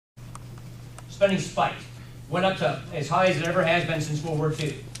spending spiked, went up to as high as it ever has been since World War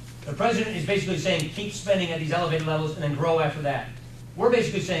II. The president is basically saying keep spending at these elevated levels and then grow after that. We're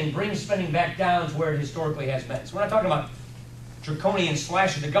basically saying bring spending back down to where it historically has been. So we're not talking about draconian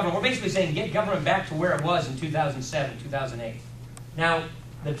slashes of government. We're basically saying get government back to where it was in 2007, 2008. Now,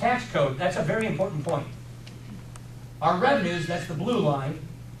 the tax code, that's a very important point. Our revenues, that's the blue line.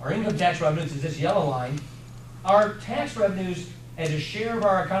 Our income tax revenues is this yellow line. Our tax revenues as a share of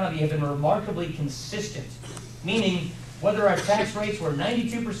our economy have been remarkably consistent, meaning whether our tax rates were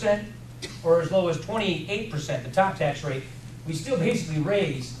 92% or as low as 28%, the top tax rate, we still basically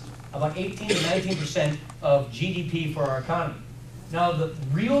raise about 18 to 19% of GDP for our economy. Now, the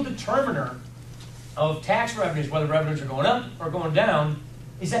real determiner of tax revenues, whether revenues are going up or going down,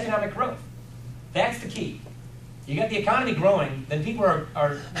 is economic growth. That's the key. You got the economy growing, then people are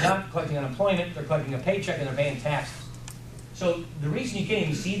not collecting unemployment, they're collecting a paycheck and they're paying taxes. So the reason you can't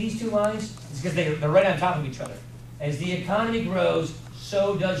even see these two lines is because they're right on top of each other. As the economy grows,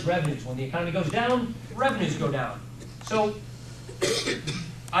 so does revenues. When the economy goes down, revenues go down. So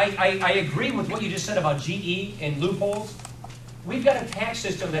I agree with what you just said about GE and loopholes. We've got a tax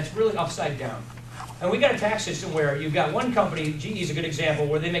system that's really upside down. And we've got a tax system where you've got one company, GE is a good example,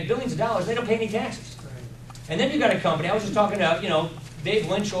 where they make billions of dollars, they don't pay any taxes. And then you've got a company, I was just talking to, Dave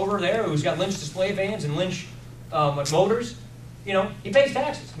Lynch over there, who's got Lynch display vans and Lynch motors. He pays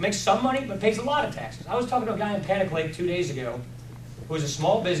taxes. He makes some money, but pays a lot of taxes. I was talking to a guy in Panic Lake 2 days ago who was a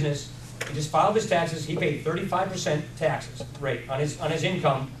small business. He just filed his taxes. He paid 35% taxes rate on his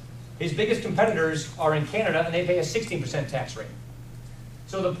income. His biggest competitors are in Canada, and they pay a 16% tax rate.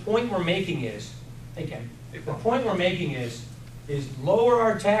 So the point we're making is, is lower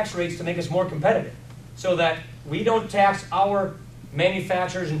our tax rates to make us more competitive, so that we don't tax our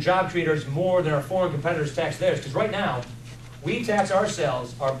manufacturers and job creators more than our foreign competitors tax theirs. Because right now, we tax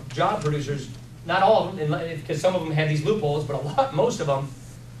ourselves, our job producers, not all of them, because some of them have these loopholes, but most of them,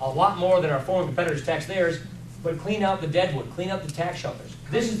 a lot more than our foreign competitors tax theirs, but clean out the deadwood, clean out the tax shelters.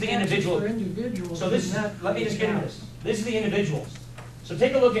 This is the individual. So let me just get into this. This is the individuals. So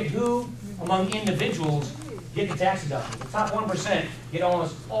take a look at who among individuals get the tax deduction. The top 1% get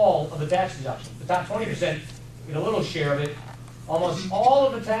almost all of the tax deduction. The top 20% get a little share of it. Almost all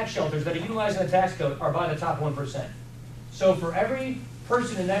of the tax shelters that are utilizing the tax code are by the top 1%. So for every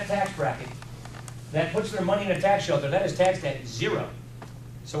person in that tax bracket that puts their money in a tax shelter, that is taxed at 0.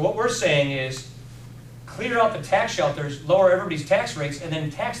 So what we're saying is clear out the tax shelters, lower everybody's tax rates, and then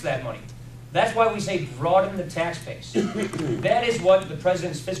tax that money. That's why we say broaden the tax base. That is what the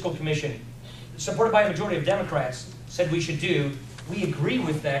President's Fiscal Commission, supported by a majority of Democrats, said we should do. We agree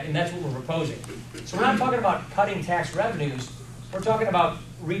with that, and that's what we're proposing. So we're not talking about cutting tax revenues. We're talking about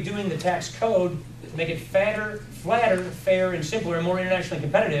redoing the tax code to make it flatter, fair, and simpler, and more internationally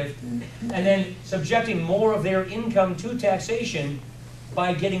competitive, and then subjecting more of their income to taxation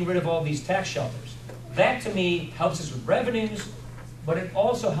by getting rid of all these tax shelters. That, to me, helps us with revenues, but it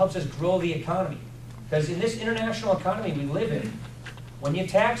also helps us grow the economy. Because in this international economy we live in, when you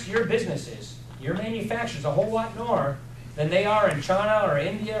tax your businesses, your manufacturers a whole lot more than they are in China or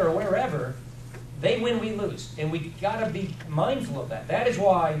India or wherever, they win, we lose. And we've got to be mindful of that. That is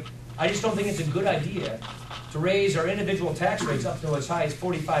why I just don't think it's a good idea to raise our individual tax rates up to as high as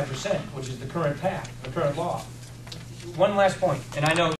 45%, which is the current law. One last point, and I know